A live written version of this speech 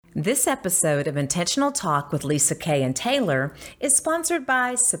This episode of Intentional Talk with Lisa Kay and Taylor is sponsored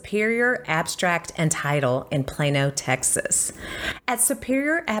by Superior Abstract and Title in Plano, Texas. At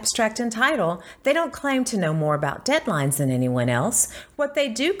Superior Abstract and Title, they don't claim to know more about deadlines than anyone else. What they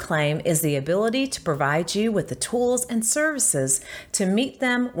do claim is the ability to provide you with the tools and services to meet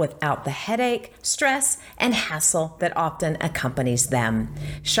them without the headache, stress, and hassle that often accompanies them.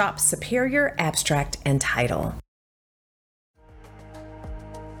 Shop Superior Abstract and Title.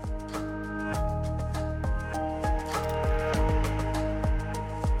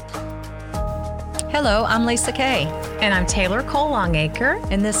 Hello, I'm Lisa Kay. And I'm Taylor Cole Longacre.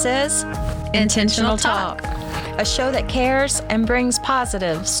 And this is Intentional Talk, a show that cares and brings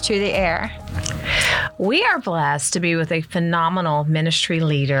positives to the air. We are blessed to be with a phenomenal ministry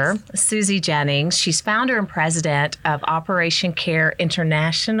leader, Susie Jennings. She's founder and president of Operation Care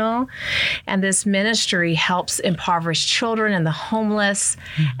International, and this ministry helps impoverished children and the homeless,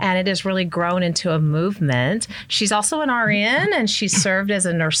 and it has really grown into a movement. She's also an RN, and she's served as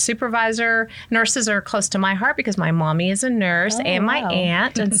a nurse supervisor. Nurses are close to my heart because my mommy is a nurse and my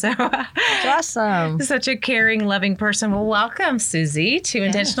aunt, and so That's awesome. Such a caring, loving person. Well, welcome, Susie, to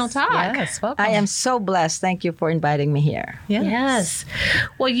Intentional Talk. Yes, welcome. I am so blessed. Thank you for inviting me here. Yes.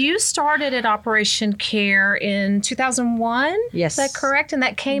 Well, you started at Operation Care in 2001. Yes. Is that correct? And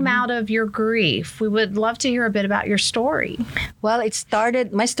that came out of your grief. We would love to hear a bit about your story. Well,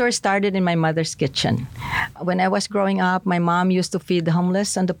 my story started in my mother's kitchen. When I was growing up, my mom used to feed the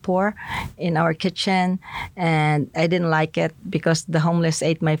homeless and the poor in our kitchen, and I didn't like it because the homeless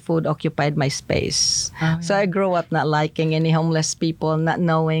ate my food, occupied my space. Oh, yeah. So I grew up not liking any homeless people, not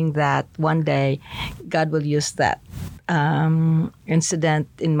knowing that one day God will use that incident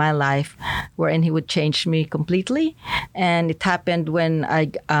in my life wherein he would change me completely. And it happened when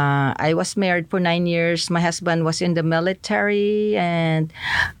I was married for 9 years. My husband was in the military, and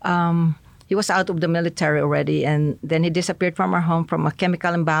he was out of the military already, and then he disappeared from our home from a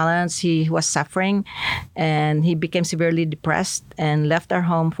chemical imbalance. He was suffering, and he became severely depressed and left our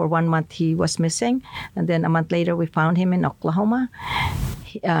home. For 1 month, he was missing, and then a month later, we found him in Oklahoma.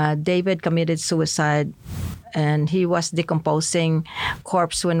 David committed suicide, and he was decomposing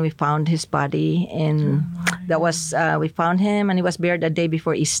corpse when we found his body. And we found him, and he was buried a day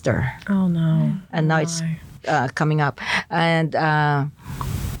before Easter. Oh no! And now it's coming up, and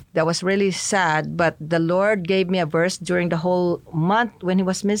that was really sad. But the Lord gave me a verse during the whole month when he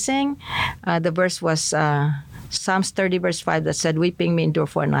was missing. The verse was Psalms 30 verse 5 that said, "Weeping may endure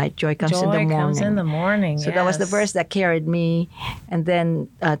for a night, joy comes in the morning." Joy comes in the morning. So that was the verse that carried me. And then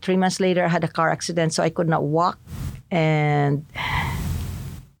 3 months later, I had a car accident, so I could not walk. And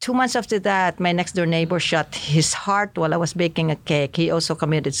 2 months after that, my next door neighbor shot his heart while I was baking a cake. He also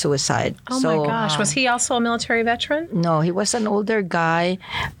committed suicide. Oh my gosh. Was he also a military veteran? No, he was an older guy,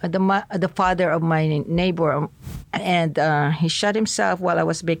 the father of my neighbor. And he shot himself while I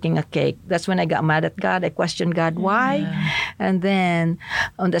was baking a cake. That's when I got mad at God. I questioned God, why? Yeah. And then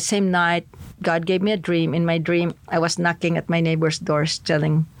on the same night, God gave me a dream. In my dream, I was knocking at my neighbor's doors,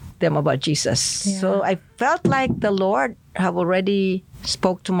 telling them about Jesus. Yeah. So I felt like the Lord have already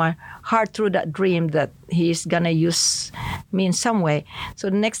spoke to my heart through that dream that he's going to use me in some way. So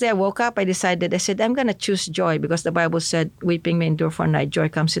the next day I woke up, I said, I'm going to choose joy, because the Bible said, weeping may endure for a night, joy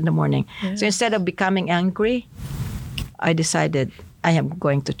comes in the morning. Yes. So instead of becoming angry, I decided I am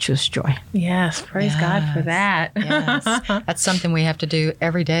going to choose joy. Yes, praise God for that. Yes, that's something we have to do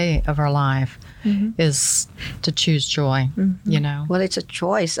every day of our life, is to choose joy, you know. Well, it's a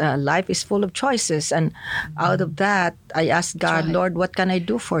choice. Life is full of choices. And out of that, I asked God, Lord, what can I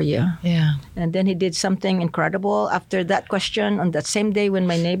do for you? Yeah. And then he did something incredible. After that question, on that same day when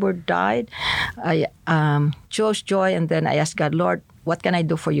my neighbor died, I chose joy. And then I asked God, Lord, what can I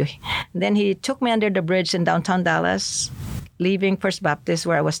do for you? And then he took me under the bridge in downtown Dallas, leaving First Baptist,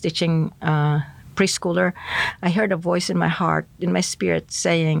 where I was teaching preschooler. I heard a voice in my heart, in my spirit,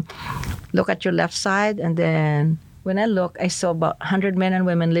 saying, look at your left side. And then when I looked, I saw about 100 men and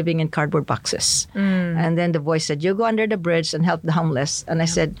women living in cardboard boxes. And then the voice said, you go under the bridge and help the homeless. And I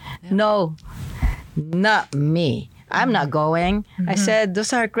said, no, not me. I'm not going. I said,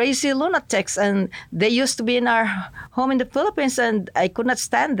 those are crazy lunatics. And they used to be in our home in the Philippines, and I could not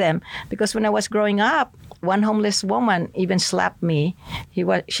stand them, because when I was growing up, one homeless woman even slapped me.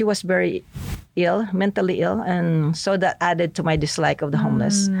 She was very ill, mentally ill, and so that added to my dislike of the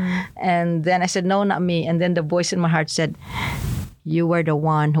homeless. And then I said, no, not me. And then the voice in my heart said, you were the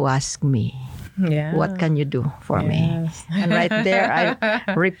one who asked me. Yeah. What can you do for me? And right there,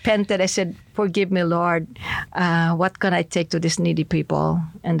 I repented. I said, forgive me, Lord. What can I take to these needy people?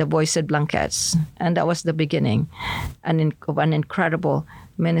 And the voice said, blankets. And that was the beginning of an incredible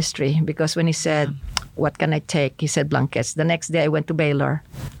ministry, because when he said, what can I take? He said blankets. The next day I went to Baylor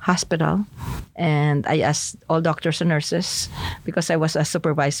Hospital and I asked all doctors and nurses, because I was a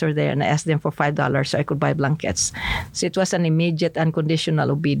supervisor there, and I asked them for $5 so I could buy blankets. So it was an immediate unconditional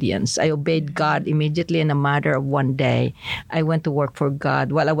obedience. I obeyed God immediately in a matter of one day. I went to work for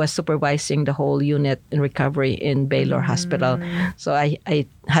God while I was supervising the whole unit in recovery in Baylor Hospital. So I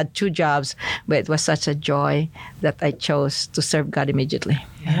had 2 jobs, but it was such a joy that I chose to serve God immediately.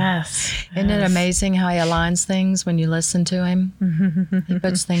 Yes. Isn't it amazing how he aligns things when you listen to him? He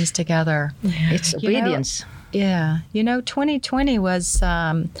puts things together. It's obedience. Yeah. 2020 was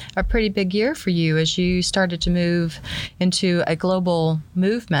a pretty big year for you as you started to move into a global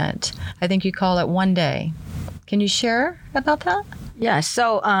movement. I think you call it One Day. Can you share about that? Yeah.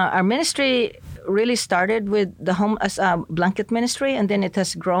 So our ministry really started with the home as a blanket ministry, and then it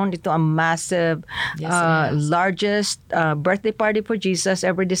has grown into a massive, largest birthday party for Jesus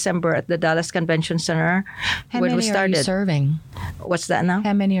every December at the Dallas Convention Center. How where many we started. are you serving? What's that now?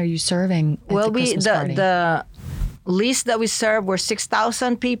 How many are you serving at the Christmas party? The least that we served were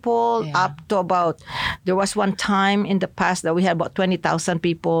 6,000 people, up to about, there was one time in the past that we had about 20,000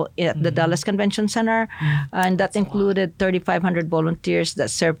 people at the Dallas Convention Center, and that included 3,500 volunteers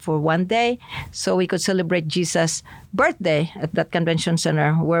that served for one day, so we could celebrate Jesus' birthday at that convention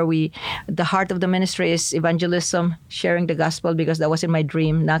center, where the heart of the ministry is evangelism, sharing the gospel, because that was in my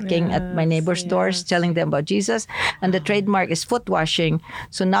dream, knocking at my neighbors' doors, telling them about Jesus. And the trademark is foot washing.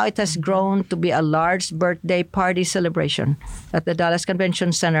 So now it has grown to be a large birthday party celebration at the Dallas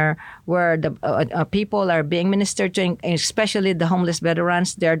Convention Center, where the people are being ministered to, especially the homeless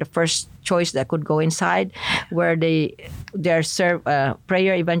veterans. They're the first choice that could go inside, where they're served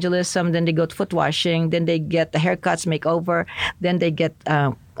prayer, evangelism, then they go to foot washing, then they get the haircuts, makeover, then they get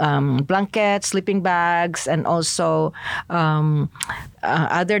blankets, sleeping bags, and also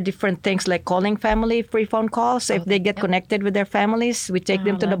other different things like calling family, free phone calls. So if they get connected with their families, we take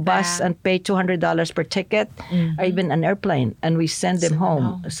them to the bus and pay $200 per ticket, or even an airplane, and we send them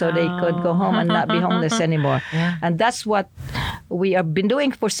home so they could go home and not be homeless anymore. And that's what we have been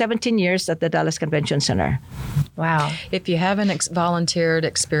doing for 17 years at the Dallas Convention Center. Wow. If you haven't volunteered,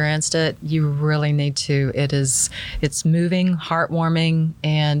 experienced it, you really need to. It's moving, heartwarming,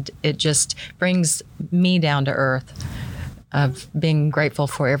 and it just brings me down to earth of being grateful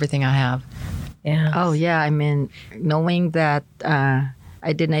for everything I have. Yeah. Oh, yeah. I mean, knowing that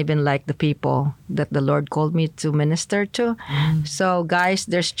I didn't even like the people that the Lord called me to minister to. So, guys,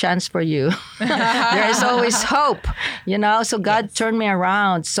 there's chance for you. There is always hope, So God turned me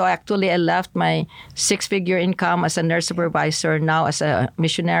around. So actually, I left my 6-figure income as a nurse supervisor, now as a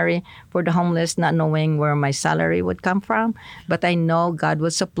missionary for the homeless, not knowing where my salary would come from. But I know God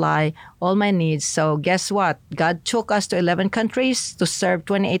would supply all my needs. So guess what? God took us to 11 countries to serve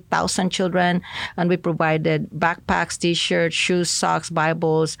 28,000 children, and we provided backpacks, T-shirts, shoes, socks,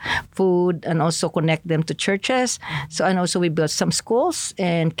 Bibles, food, and also connect them to churches. So, and also we built some schools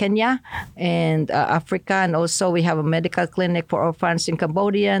in Kenya and Africa, and also we have a medical clinic for orphans in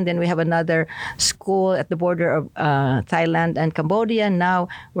Cambodia, and then we have another school at the border of Thailand and Cambodia. Now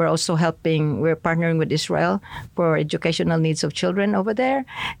we're also we're partnering with Israel for educational needs of children over there.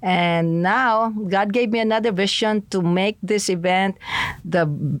 And now God gave me another vision to make this event the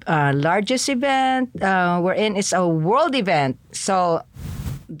largest event we're in. It's a world event. So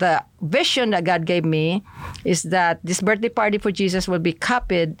the vision that God gave me is that this birthday party for Jesus will be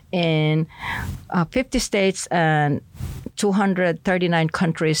copied in 50 states and 239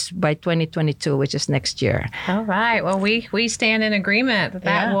 countries by 2022, which is next year. All right. Well, we stand in agreement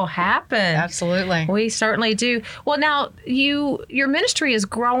that will happen. Absolutely. We certainly do. Well, now your ministry is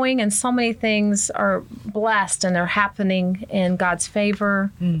growing, and so many things are blessed and they're happening in God's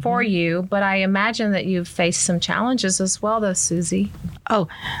favor for you. But I imagine that you've faced some challenges as well, though, Susie. Oh,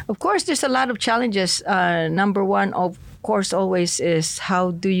 of course, there's a lot of challenges. Number one, of course, always is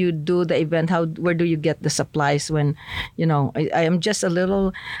how do you do the event? Where do you get the supplies when, I am just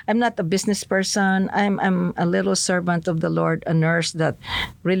I'm not a business person. I'm a little servant of the Lord, a nurse that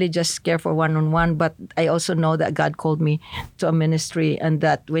really just care for one-on-one. But I also know that God called me to a ministry, and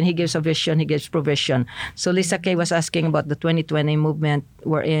that when He gives a vision, He gives provision. So Lisa Kay was asking about the 2020 movement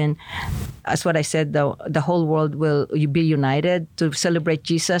we're in. As what I said, the whole world will be united to celebrate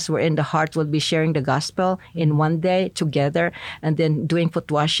Jesus. We're in the heart will be sharing the gospel in one day together, and then doing foot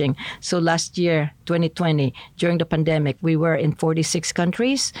washing. So last year, 2020, during the pandemic, we were in 46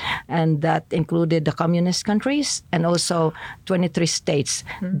 countries, and that included the communist countries, and also 23 states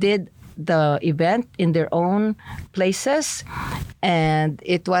did the event in their own places. And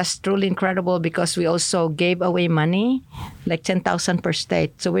it was truly incredible because we also gave away money, like 10,000 per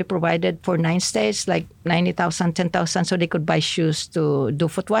state. So we provided for 9 states, like 90,000, 10,000, so they could buy shoes to do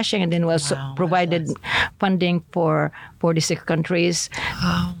foot washing. And then we also provided funding for 46 countries.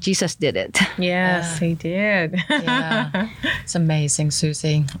 Oh. Jesus did it. Yes, he did. Yeah. It's amazing,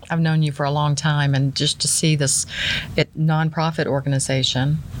 Susie. I've known you for a long time, and just to see this nonprofit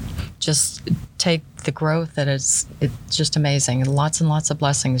organization just take the growth that it's just amazing. Lots and lots of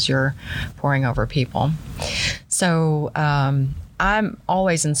blessings you're pouring over people. So I'm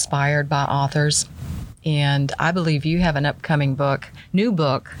always inspired by authors, and I believe you have an upcoming new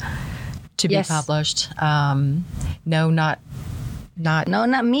book to be published. No, not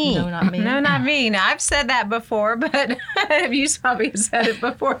me. No, not me. No, not me. Now, I've said that before, but you probably said it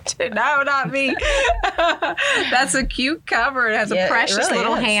before too. No, not me. That's a cute cover. It has a precious really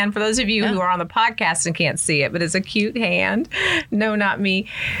little hand. For those of you who are on the podcast and can't see it, but it's a cute hand. No, not me.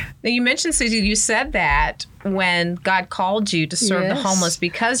 Now, you mentioned, Susie, you said that when God called you to serve the homeless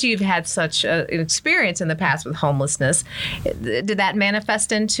because you've had such an experience in the past with homelessness. Did that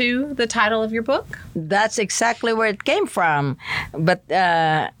manifest into the title of your book? That's exactly where it came from. But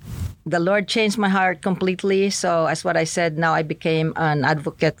the Lord changed my heart completely. So as what I said, now I became an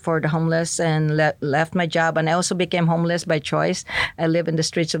advocate for the homeless and left my job. And I also became homeless by choice. I live in the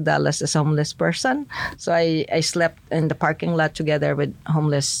streets of Dallas as a homeless person. So I slept in the parking lot together with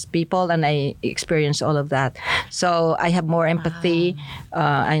homeless people, and I experienced all of that. So I have more empathy.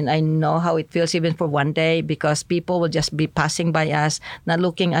 And I know how it feels even for one day, because people will just be passing by us, not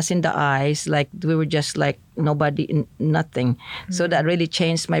looking us in the eyes, like we were just like nobody, nothing. Mm-hmm. So that really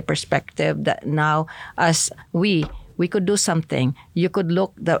changed my perspective, that now as we could do something. You could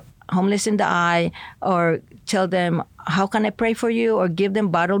look the homeless in the eye or tell them, how can I pray for you? Or give them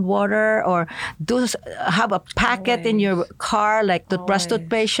bottled water, or have a packet in your car, like toothbrush,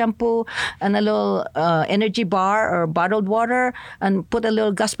 toothpaste, shampoo, and a little energy bar or bottled water, and put a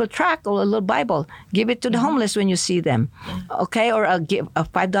little gospel tract or a little Bible. Give it to the homeless when you see them, okay? Or a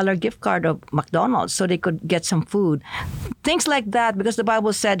 $5 gift card of McDonald's so they could get some food. Things like that, because the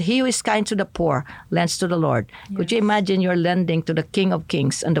Bible said, he who is kind to the poor lends to the Lord. Yes. Could you imagine you're lending to the King of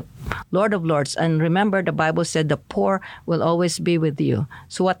Kings and the Lord of Lords? And remember, the Bible said the poor will always be with you.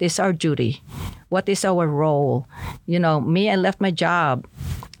 So what is our duty? What is our role? You know, me, I left my job.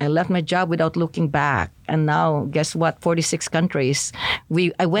 I left my job without looking back. And now, guess what? 46 countries.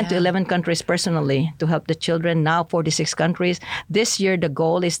 I went to 11 countries personally to help the children. Now, 46 countries. This year, the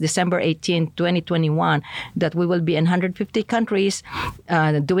goal is December 18, 2021, that we will be in 150 countries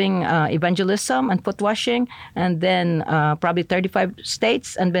doing evangelism and foot washing. And then probably 35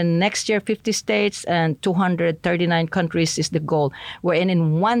 states. And then next year, 50 states and 239 countries is the goal. Wherein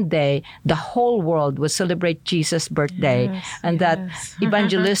in one day, the whole world will celebrate Jesus' birthday. And that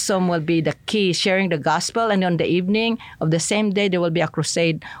evangelism will be the key, sharing the gospel. And on the evening of the same day, there will be a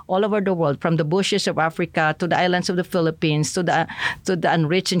crusade all over the world, from the bushes of Africa to the islands of the Philippines, to the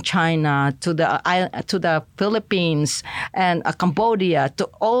unreached in China, to the Philippines and Cambodia, to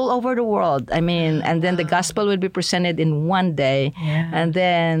all over the world. I mean, and then the gospel will be presented in one day. And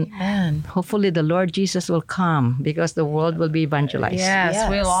then hopefully the Lord Jesus will come, because the world will be evangelized. Yes.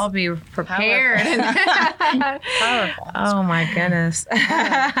 We'll all be prepared. Powerful. Oh my goodness.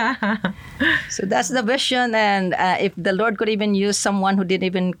 So that's the vision. And if the Lord could even use someone who didn't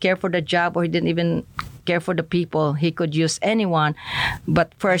even care for the job, or he didn't even care for the people, he could use anyone.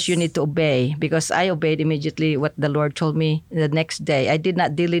 But first you need to obey, because I obeyed immediately what the Lord told me the next day. I did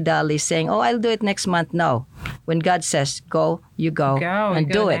not dilly-dally saying, I'll do it next month. No. When God says, go, you go and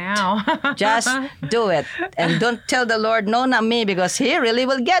do it. Just do it. And don't tell the Lord, no, not me, because he really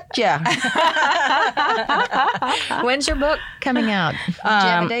will get you. When's your book coming out? Do you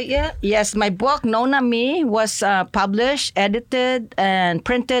have a date yet? Yes, my book, No, Not Me, was published, edited, and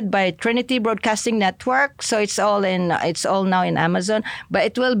printed by Trinity Broadcasting Network. So it's all now in Amazon. But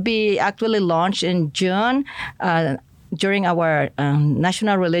it will be actually launched in June. During our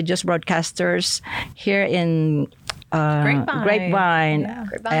national religious broadcasters here in Grapevine. Yeah. Grapevine,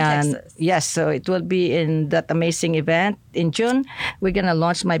 and Texas. Yes, so it will be in that amazing event in June. We're gonna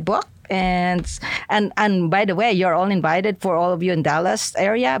launch my book. And by the way, you're all invited, for all of you in Dallas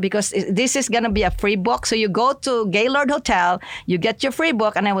area, because this is going to be a free book. So you go to Gaylord Hotel, you get your free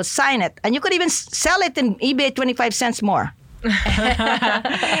book, and I will sign it. And you could even sell it in eBay 25 cents more.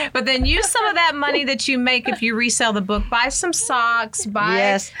 But then use some of that money that you make if you resell the book. Buy some socks,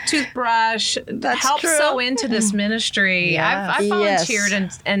 buy toothbrush, help true. sew into this ministry. Yes. I've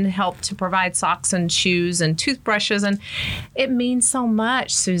volunteered and helped to provide socks and shoes and toothbrushes, and it means so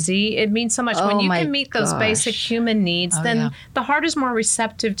much, Susie. It means so much. When you can meet those basic human needs, then the heart is more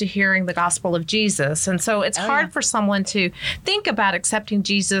receptive to hearing the gospel of Jesus. And so it's hard for someone to think about accepting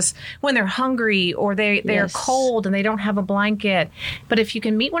Jesus when they're hungry or they're cold and they don't have a blanket. But if you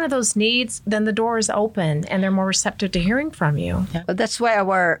can meet one of those needs, then the door is open and they're more receptive to hearing from you. Well, that's why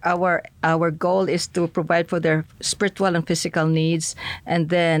our goal is to provide for their spiritual and physical needs. And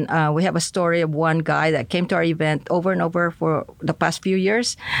then we have a story of one guy that came to our event over and over for the past few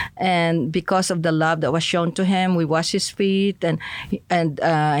years. And because of the love that was shown to him, we washed his feet, and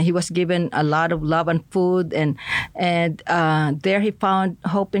he was given a lot of love and food. And there he found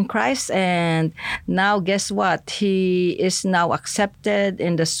hope in Christ. And now, guess what? He is now accepted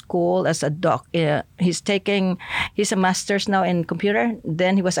in the school as a doc. He's a master's now in computer.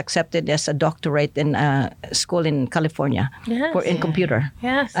 Then he was accepted as a doctorate in school in California in computer.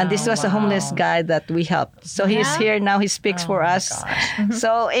 Yes. And this was a homeless guy that we helped. So he's here now. He speaks for us.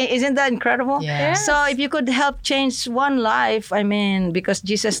 So isn't that incredible? Yes. So if you could help change one life, I mean, because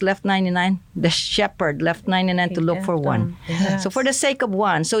Jesus left 99, the shepherd left 99 to look for one. Yes. So for the sake of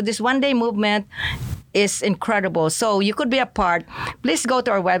one. So this one day movement is incredible. So you could be a part. Please go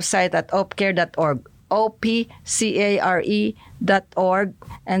to our website at opcare.org, opcare.org,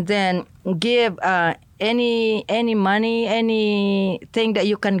 and then give any money, anything that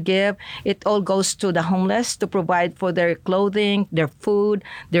you can give. It all goes to the homeless to provide for their clothing, their food,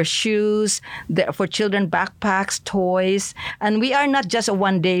 their shoes, for children backpacks, toys. And we are not just a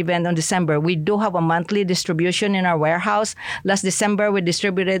one-day event on December. We do have a monthly distribution in our warehouse. Last December, we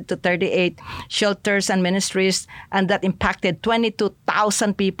distributed to 38 shelters and ministries, and that impacted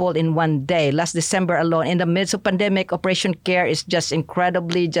 22,000 people in one day. Last December alone, in the midst of pandemic, Operation Care is just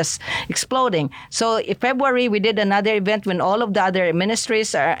incredibly just exploding. So in February, we did another event when all of the other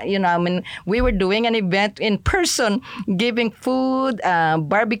ministries are, we were doing an event in person, giving food,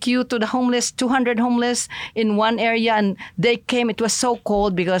 barbecue to the homeless, 200 homeless in one area. And they came, it was so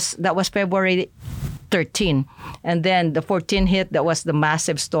cold because that was February 13. And then the 14 hit, that was the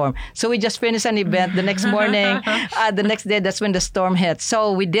massive storm. So we just finished an event the next morning. The next day, that's when the storm hit.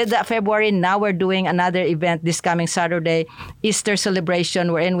 So we did that February. Now we're doing another event this coming Saturday, Easter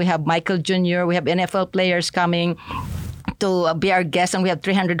celebration, wherein we have Michael Jr., we have NFL players coming to be our guests, and we have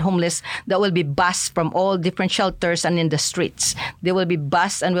 300 homeless that will be bused from all different shelters and in the streets. They will be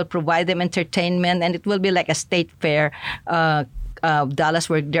bused and we'll provide them entertainment, and it will be like a state fair, Dallas,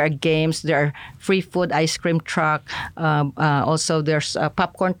 where there are games, there are free food, ice cream truck. Also, there's a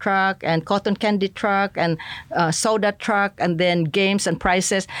popcorn truck and cotton candy truck and soda truck, and then games and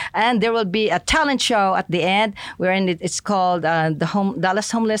prizes. And there will be a talent show at the end, wherein it's called Dallas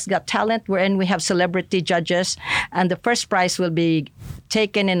Homeless Got Talent, wherein we have celebrity judges. And the first prize will be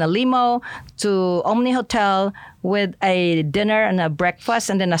taken in a limo to Omni Hotel with a dinner and a breakfast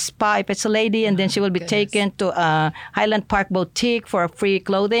and then a spa if it's a lady, and then she will be taken to Highland Park Boutique for free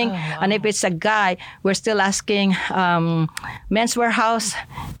clothing. And if it's a guy, we're still asking Men's Warehouse,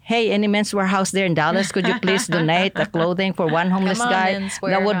 hey, any Men's Warehouse there in Dallas, could you please donate the clothing for one homeless guy?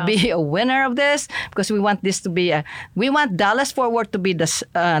 That would be a winner of this, because we want this to be we want Dallas Fort Worth to be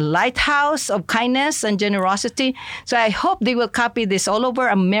the lighthouse of kindness and generosity. So I hope they will copy this all over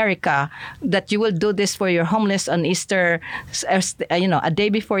America, that you will do this for your homeless on Easter, a day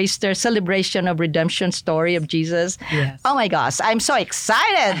before Easter, celebration of redemption story of Jesus. Yes. Oh my gosh, I'm so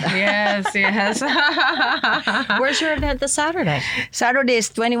excited. Yes. Where's your event this Saturday? Saturday is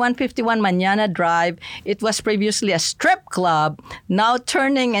 2151 Mañana Drive. It was previously a strip club, now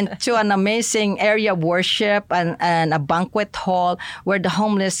turning into an amazing area of worship and a banquet hall where the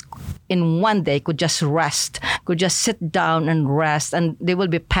homeless in one day could just rest, could just sit down and rest, and they will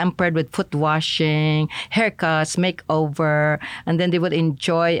be pampered with foot washing, haircuts, makeover, and then they will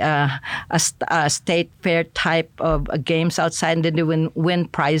enjoy a state fair type of games outside, and then they will win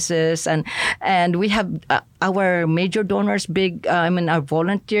prizes. And we have our major donors, our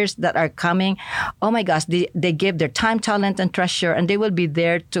volunteers that are coming. Oh my gosh, they give their time, talent, and treasure, and they will be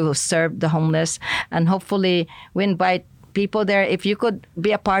there to serve the homeless. And hopefully we invite people there, if you could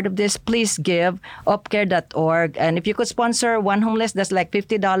be a part of this, please give opcare.org. And if you could sponsor one homeless, that's like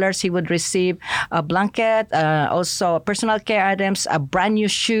 $50. He would receive a blanket, also personal care items, brand new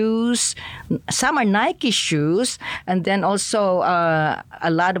shoes. Some are Nike shoes, and then also a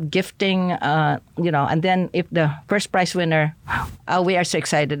lot of gifting, and then if the first prize winner, we are so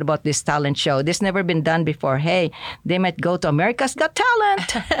excited about this talent show. This never been done before. Hey, they might go to America's Got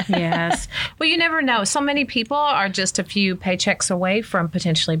Talent. Yes. Well, you never know. So many people are just a few paychecks away from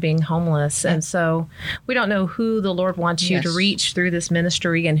potentially being homeless. And so we don't know who the Lord wants you to reach through this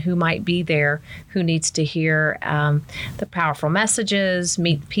ministry and who might be there, who needs to hear the powerful messages,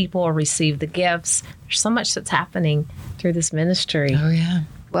 meet people, or receive the gifts. There's so much that's happening through this ministry. Oh, yeah.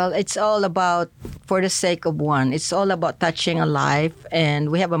 Well, it's all about for the sake of one. It's all about touching a life.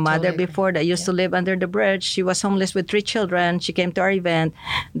 And we have a mother before that used to live under the bridge. She was homeless with 3 children. She came to our event.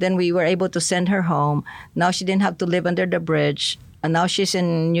 Then we were able to send her home. Now she didn't have to live under the bridge. And now she's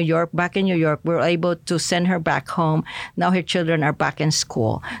in New York, back in New York. We're able to send her back home. Now her children are back in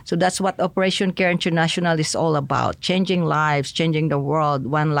school. So that's what Operation Care International is all about. Changing lives, changing the world,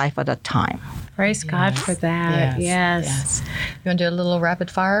 one life at a time. Praise God for that. Yes. You want to do a little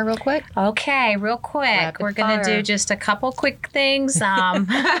rapid fire real quick? Okay, real quick. Rapid We're going to do just a couple quick things.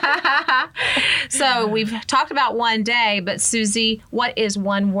 So we've talked about one day, but Susie, what is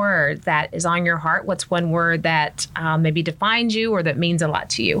one word that is on your heart? What's one word that maybe defines you or that means a lot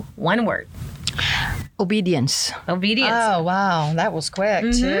to you? One word. Obedience. Obedience. Oh, wow. That was quick,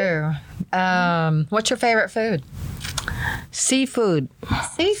 too. What's your favorite food? Seafood.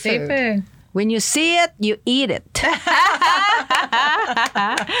 Seafood. When you see it, you eat it.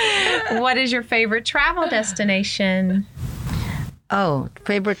 What is your favorite travel destination? Oh,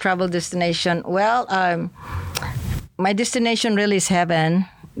 favorite travel destination. Well, my destination really is heaven.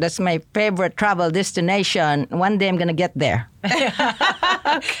 That's my favorite travel destination. One day I'm going to get there.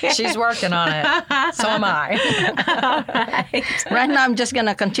 She's working on it. So am I. Right now, I'm just going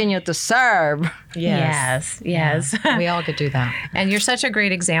to continue to serve. Yes. We all could do that. And you're such a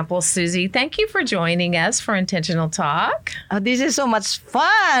great example, Susie. Thank you for joining us for Intentional Talk. Oh, this is so much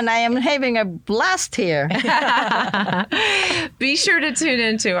fun. I am having a blast here. Be sure to tune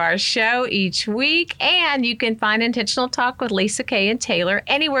into our show each week. And you can find Intentional Talk with Lisa Kay and Taylor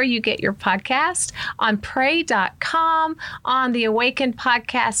anywhere you get your podcast, on pray.com, on the Awakened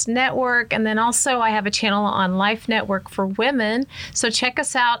Podcast Network, and then also I have a channel on Life Network for Women. So check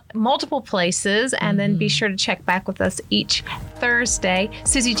us out multiple places, and then be sure to check back with us each Thursday.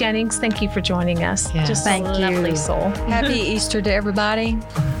 Susie Jennings, thank you for joining us. Yes. Just Thank a you. lovely soul. Happy Easter to everybody.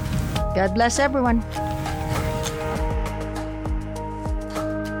 God bless everyone.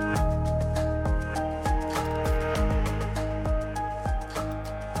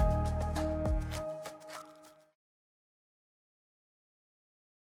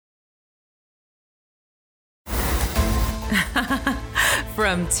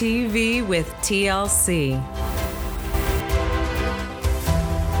 From TV with TLC.